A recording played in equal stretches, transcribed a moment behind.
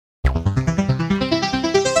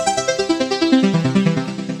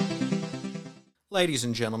Ladies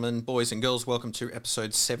and gentlemen, boys and girls, welcome to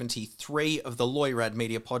episode 73 of the Loyrad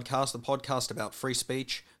Media Podcast, the podcast about free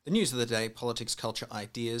speech, the news of the day, politics, culture,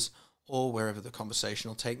 ideas, or wherever the conversation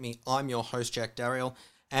will take me. I'm your host, Jack Darriel,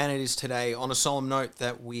 and it is today, on a solemn note,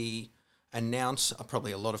 that we announce,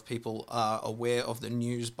 probably a lot of people are aware of the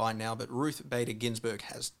news by now, but Ruth Bader Ginsburg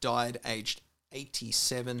has died, aged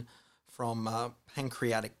 87, from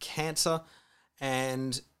pancreatic cancer.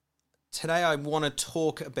 And today I want to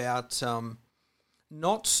talk about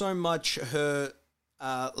not so much her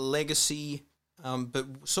legacy, but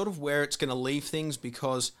sort of where it's going to leave things,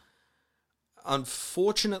 because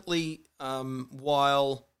unfortunately,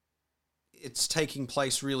 while it's taking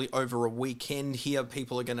place really over a weekend here,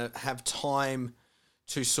 people are going to have time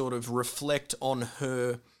to sort of reflect on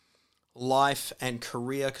her life and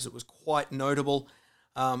career, because it was quite notable.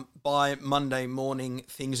 By Monday morning,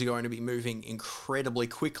 things are going to be moving incredibly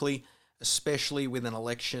quickly, especially with an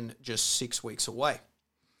election just 6 weeks away.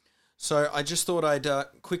 So I just thought I'd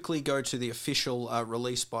quickly go to the official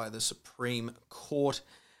release by the Supreme Court,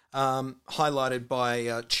 highlighted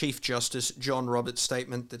by Chief Justice John Roberts'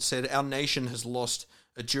 statement that said, "Our nation has lost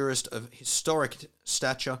a jurist of historic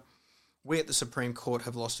stature. We at the Supreme Court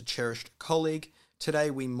have lost a cherished colleague.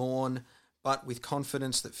 Today we mourn, but with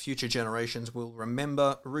confidence that future generations will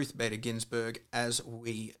remember Ruth Bader Ginsburg as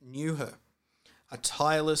we knew her, a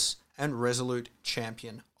tireless and resolute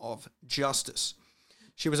champion of justice."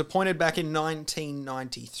 She was appointed back in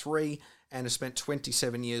 1993 and has spent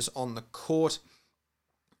 27 years on the court.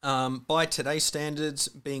 By today's standards,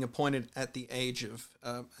 being appointed at the age of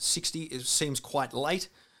 60 seems quite late,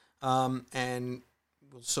 and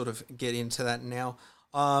we'll sort of get into that now.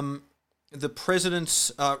 The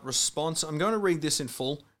president's response, I'm going to read this in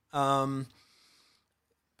full.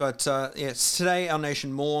 Yes, today our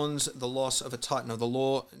nation mourns the loss of a titan of the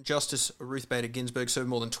law. Justice Ruth Bader Ginsburg served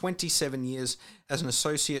more than 27 years as an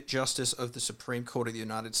Associate Justice of the Supreme Court of the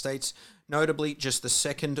United States, notably just the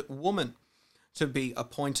second woman to be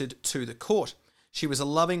appointed to the court. She was a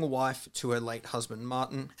loving wife to her late husband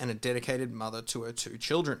Martin and a dedicated mother to her two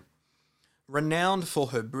children. Renowned for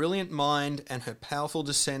her brilliant mind and her powerful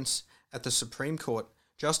dissents at the Supreme Court,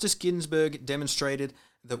 Justice Ginsburg demonstrated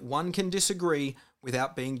that one can disagree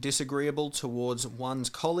without being disagreeable towards one's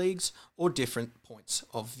colleagues or different points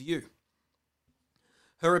of view.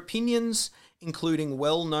 Her opinions, including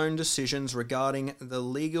well-known decisions regarding the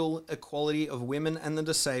legal equality of women and the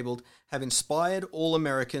disabled, have inspired all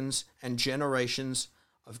Americans and generations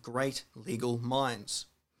of great legal minds.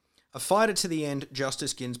 A fighter to the end,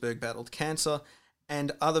 Justice Ginsburg battled cancer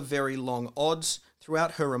and other very long odds.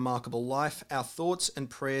 Throughout her remarkable life, our thoughts and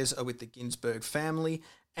prayers are with the Ginsburg family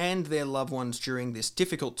and their loved ones during this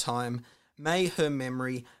difficult time. May her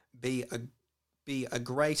memory be a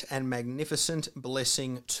great and magnificent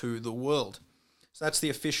blessing to the world. So that's the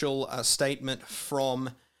official statement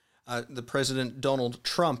from the President Donald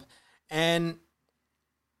Trump. And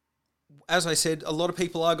as I said, a lot of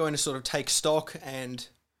people are going to sort of take stock and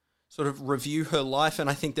sort of review her life, and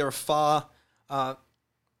I think there are far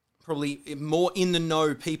probably more in the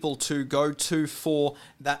know people to go to for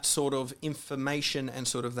that sort of information and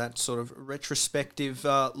sort of that sort of retrospective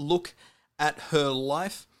look at her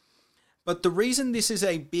life. But the reason this is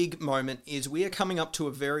a big moment is we are coming up to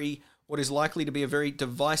what is likely to be a very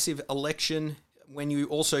divisive election, when you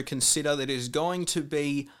also consider that it is going to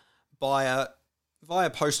be via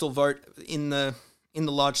postal vote in the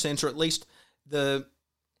large sense, or at least the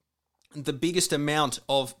biggest amount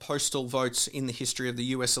of postal votes in the history of the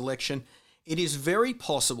US election. It is very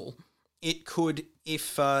possible it could,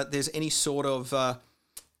 if there's any sort of,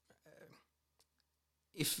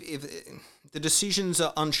 if the decisions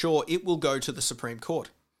are unsure, it will go to the Supreme Court.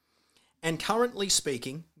 And currently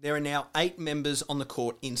speaking, there are now 8 members on the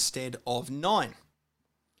court instead of 9.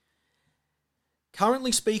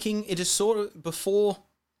 Currently speaking, it is sort of, before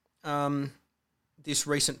this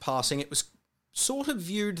recent passing, it was sort of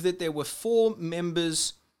viewed that there were 4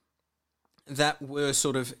 members that were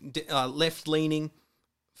sort of left-leaning,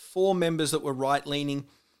 4 members that were right-leaning,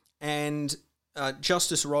 and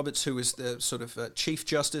Justice Roberts, who was the sort of Chief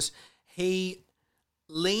Justice, he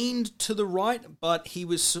leaned to the right, but he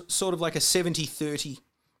was sort of like a 70-30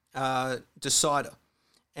 decider.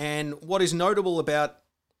 And what is notable about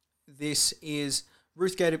this is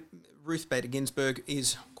Ruth Bader Ginsburg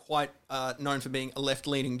is quite known for being a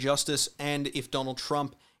left-leaning justice, and if Donald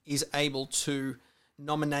Trump is able to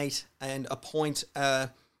nominate and appoint a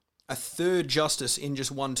third justice in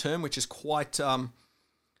just one term, which is quite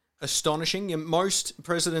astonishing. Most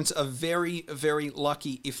presidents are very, very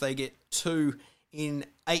lucky if they get 2 in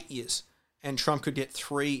 8 years, and Trump could get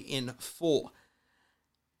 3 in 4.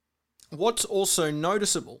 What's also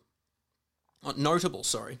notable,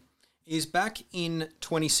 is back in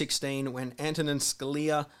 2016 when Antonin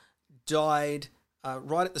Scalia died.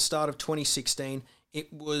 Right at the start of 2016,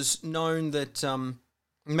 it was known that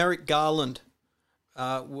Merrick Garland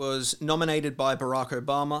was nominated by Barack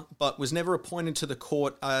Obama, but was never appointed to the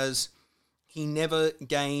court as he never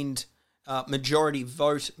gained majority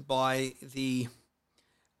vote by the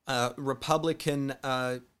Republican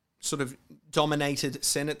sort of dominated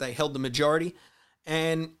Senate. They held the majority.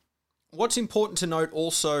 And what's important to note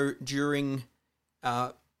also during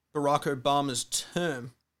Barack Obama's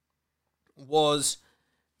term was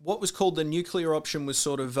what was called the nuclear option was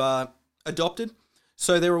sort of adopted.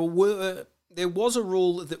 So there was a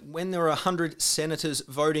rule that when there were 100 senators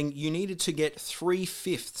voting, you needed to get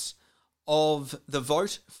 3/5 of the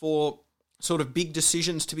vote for sort of big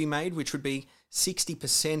decisions to be made, which would be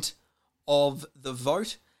 60% of the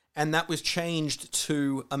vote. And that was changed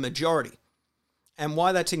to a majority. And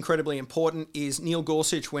why that's incredibly important is Neil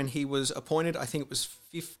Gorsuch, when he was appointed, I think it was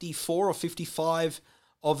 54 or 55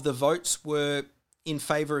 of the votes were in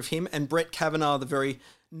favour of him. And Brett Kavanaugh, the very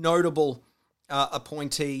notable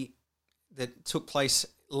appointee that took place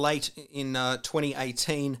late in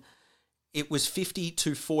 2018, it was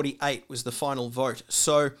 50-48 was the final vote.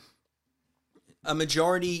 So a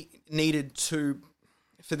majority needed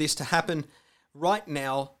for this to happen. Right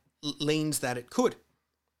now leans that it could.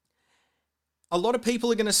 A lot of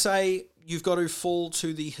people are going to say you've got to fall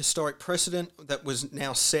to the historic precedent that was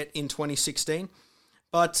now set in 2016.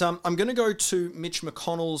 But I'm going to go to Mitch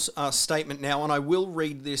McConnell's statement now, and I will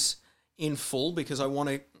read this in full because I want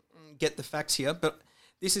to get the facts here. But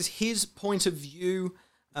this is his point of view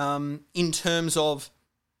in terms of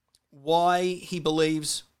why he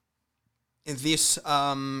believes this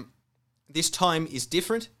this time is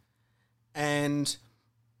different. And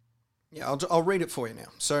yeah, I'll read it for you now.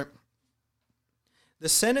 So, the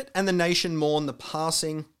Senate and the nation mourn the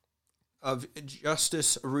passing of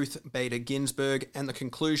Justice Ruth Bader Ginsburg and the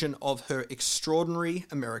conclusion of her extraordinary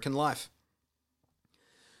American life.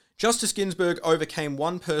 Justice Ginsburg overcame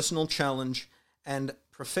one personal challenge and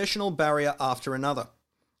professional barrier after another.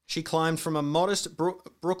 She climbed from a modest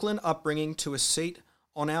Brooklyn upbringing to a seat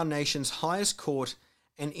on our nation's highest court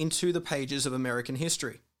and into the pages of American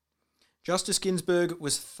history. Justice Ginsburg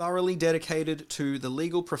was thoroughly dedicated to the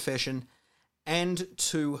legal profession and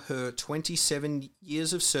to her 27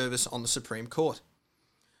 years of service on the Supreme Court.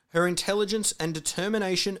 Her intelligence and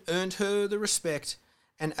determination earned her the respect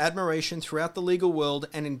and admiration throughout the legal world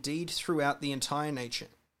and indeed throughout the entire nation,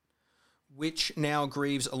 which now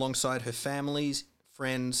grieves alongside her families,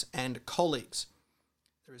 friends, and colleagues.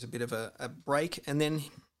 There is a bit of a break, and then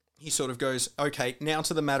he sort of goes, okay, now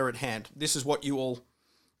to the matter at hand. This is what you all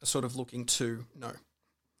are sort of looking to know.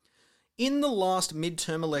 In the last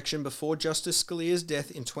midterm election before Justice Scalia's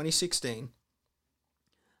death in 2016,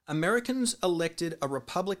 Americans elected a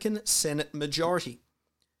Republican Senate majority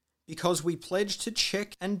because we pledged to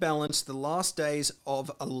check and balance the last days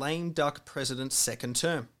of a lame duck president's second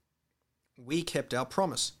term. We kept our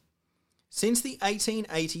promise. Since the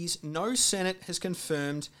 1880s, no Senate has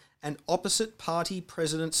confirmed an opposite party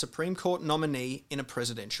president Supreme Court nominee in a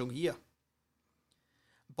presidential year.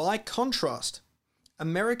 By contrast,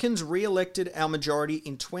 Americans re-elected our majority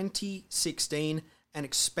in 2016 and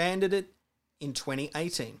expanded it in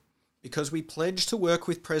 2018 because we pledged to work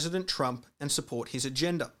with President Trump and support his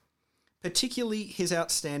agenda, particularly his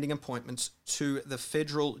outstanding appointments to the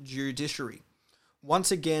federal judiciary.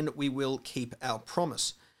 Once again, we will keep our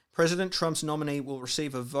promise. President Trump's nominee will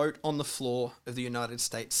receive a vote on the floor of the United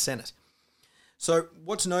States Senate. So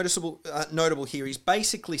what's notable here is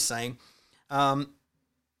basically saying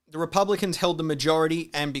the Republicans held the majority,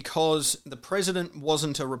 and because the president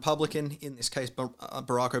wasn't a Republican, in this case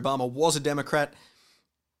Barack Obama was a Democrat,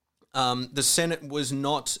 the Senate was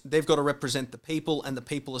not, they've got to represent the people, and the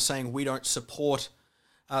people are saying we don't support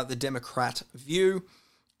the Democrat view.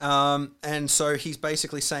 And so he's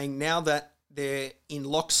basically saying now that they're in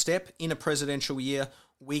lockstep in a presidential year,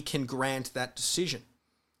 we can grant that decision.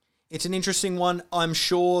 It's an interesting one. I'm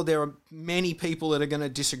sure there are many people that are going to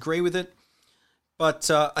disagree with it,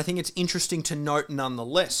 but I think it's interesting to note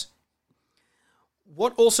nonetheless.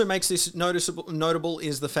 What also makes this notable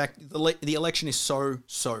is the fact the election is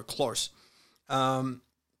so close.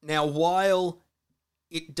 Now, while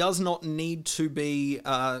it does not need to be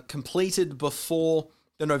completed before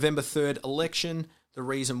the November 3rd election, the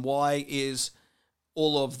reason why is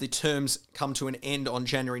all of the terms come to an end on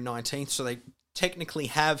January 19th, so they technically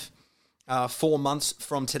have 4 months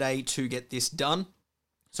from today to get this done.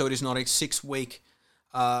 So it is not a 6-week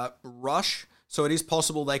rush. So it is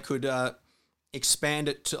possible they could expand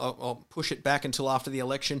it to, or push it back until after the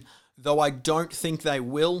election, though I don't think they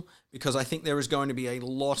will, because I think there is going to be a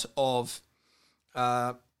lot of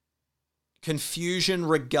confusion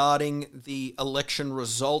regarding the election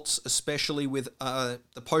results, especially with the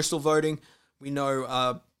postal voting. We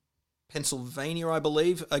know Pennsylvania, I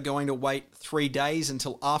believe, are going to wait 3 days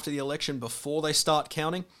until after the election before they start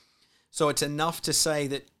counting. So it's enough to say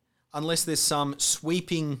that unless there's some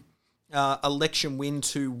sweeping election win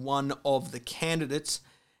to one of the candidates,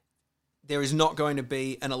 there is not going to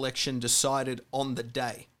be an election decided on the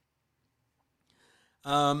day.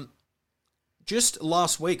 Just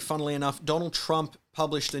last week, funnily enough, Donald Trump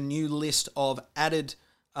published a new list of added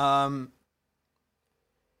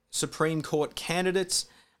Supreme Court candidates.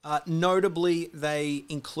 Notably, they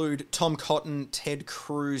include Tom Cotton, Ted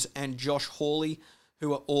Cruz, and Josh Hawley,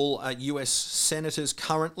 who are all US senators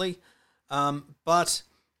currently. But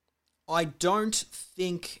I don't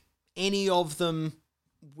think any of them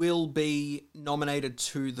will be nominated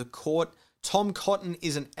to the court. Tom Cotton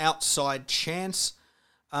is an outside chance.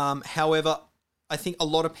 However, I think a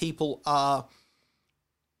lot of people are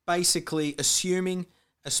basically assuming,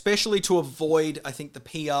 especially to avoid, I think, the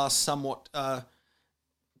PR somewhat, I'm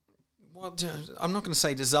not going to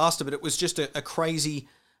say disaster, but it was just a crazy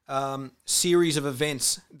series of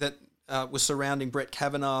events that was surrounding Brett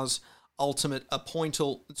Kavanaugh's ultimate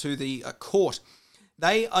appointal to the court.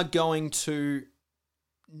 They are going to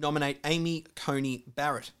nominate Amy Coney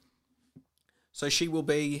Barrett. So she will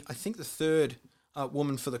be, I think, the third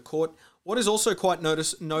woman for the court. What is also quite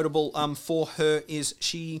notable for her is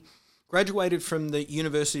she graduated from the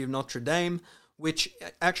University of Notre Dame, which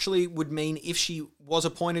actually would mean if she was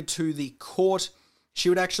appointed to the court, she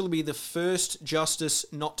would actually be the first justice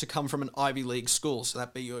not to come from an Ivy League school. So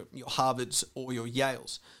that'd be your Harvards or your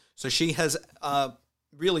Yales. So she has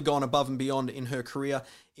really gone above and beyond in her career.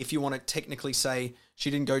 If you want to technically say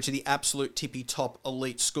she didn't go to the absolute tippy top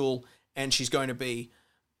elite school and she's going to be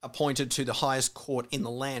appointed to the highest court in the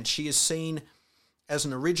land. She is seen as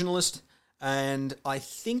an originalist, and I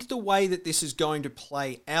think the way that this is going to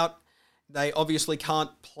play out, they obviously can't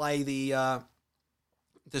play the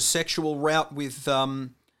sexual route with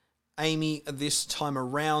Amy this time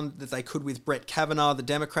around that they could with Brett Kavanaugh, the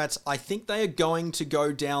Democrats. I think they are going to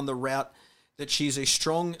go down the route that she's a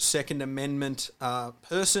strong Second Amendment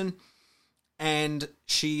person, and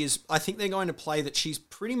I think they're going to play that she's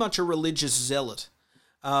pretty much a religious zealot.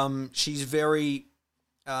 She's very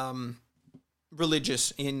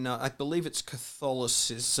religious in, I believe it's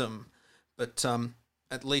Catholicism, but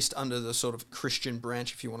at least under the sort of Christian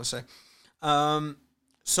branch, if you want to say.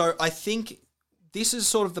 So I think this is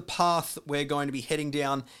sort of the path we're going to be heading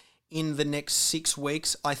down in the next 6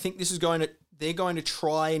 weeks. I think they're going to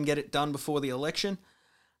try and get it done before the election.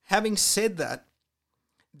 Having said that,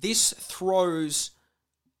 this throws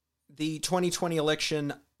the 2020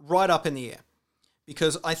 election right up in the air,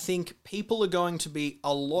 because I think people are going to be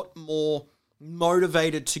a lot more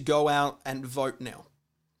motivated to go out and vote now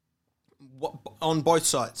on both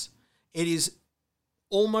sides. It is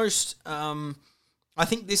almost, I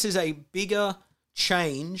think this is a bigger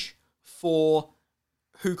change for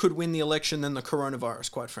who could win the election than the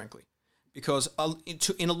coronavirus, quite frankly. Because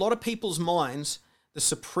in a lot of people's minds, the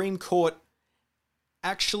Supreme Court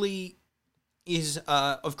actually is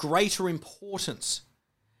of greater importance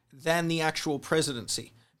than the actual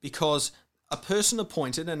presidency, because a person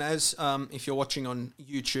appointed, and as if you're watching on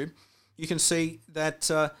YouTube, you can see that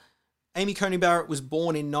Amy Coney Barrett was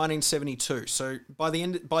born in 1972. So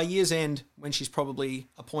by year's end, when she's probably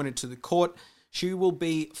appointed to the court, she will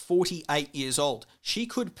be 48 years old. She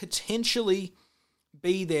could potentially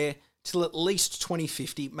be there till at least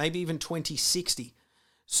 2050, maybe even 2060.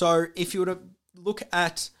 So if you were to look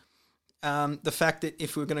at the fact that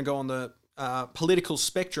if we were going to go on the political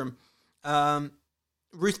spectrum,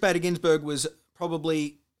 Ruth Bader Ginsburg was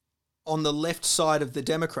probably on the left side of the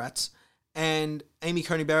Democrats, and Amy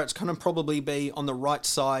Coney Barrett's going to probably be on the right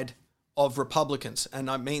side of Republicans. And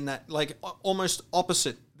I mean that like almost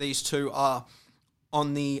opposite these two are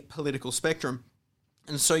on the political spectrum.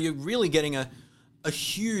 And so you're really getting a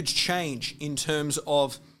huge change in terms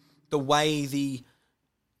of the way the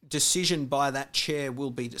decision by that chair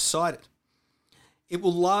will be decided. It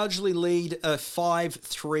will largely lead a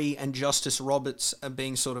 5-3 and Justice Roberts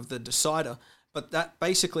being sort of the decider, but that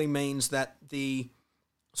basically means that the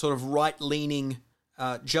sort of right-leaning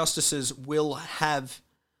justices will have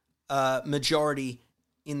a majority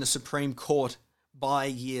in the Supreme Court by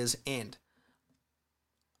year's end.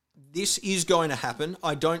 This is going to happen.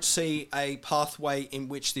 I don't see a pathway in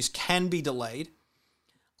which this can be delayed.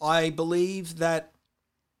 I believe that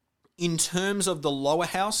In terms of the lower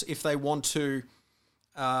house, if they want to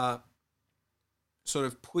sort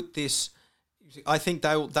of put this, I think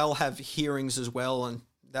they'll have hearings as well, and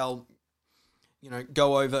they'll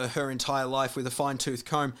go over her entire life with a fine-tooth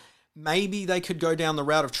comb. Maybe they could go down the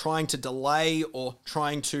route of trying to delay or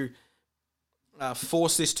trying to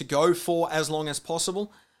force this to go for as long as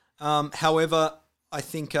possible. However, I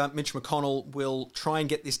think Mitch McConnell will try and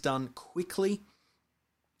get this done quickly.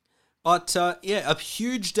 But a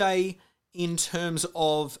huge day in terms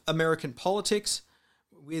of American politics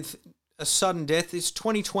with a sudden death. This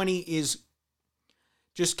 2020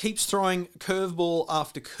 just keeps throwing curveball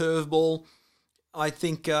after curveball. I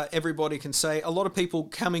think everybody can say a lot of people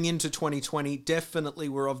coming into 2020 definitely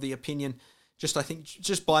were of the opinion, just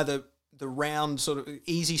by the round sort of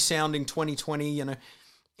easy sounding 2020,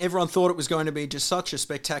 everyone thought it was going to be just such a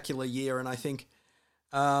spectacular year. And I think,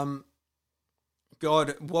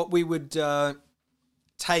 what we would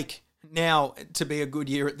take now to be a good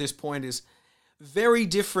year at this point is very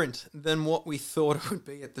different than what we thought it would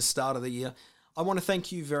be at the start of the year. I want to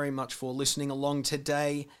thank you very much for listening along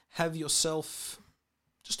today. Have yourself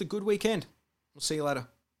just a good weekend. We'll see you later.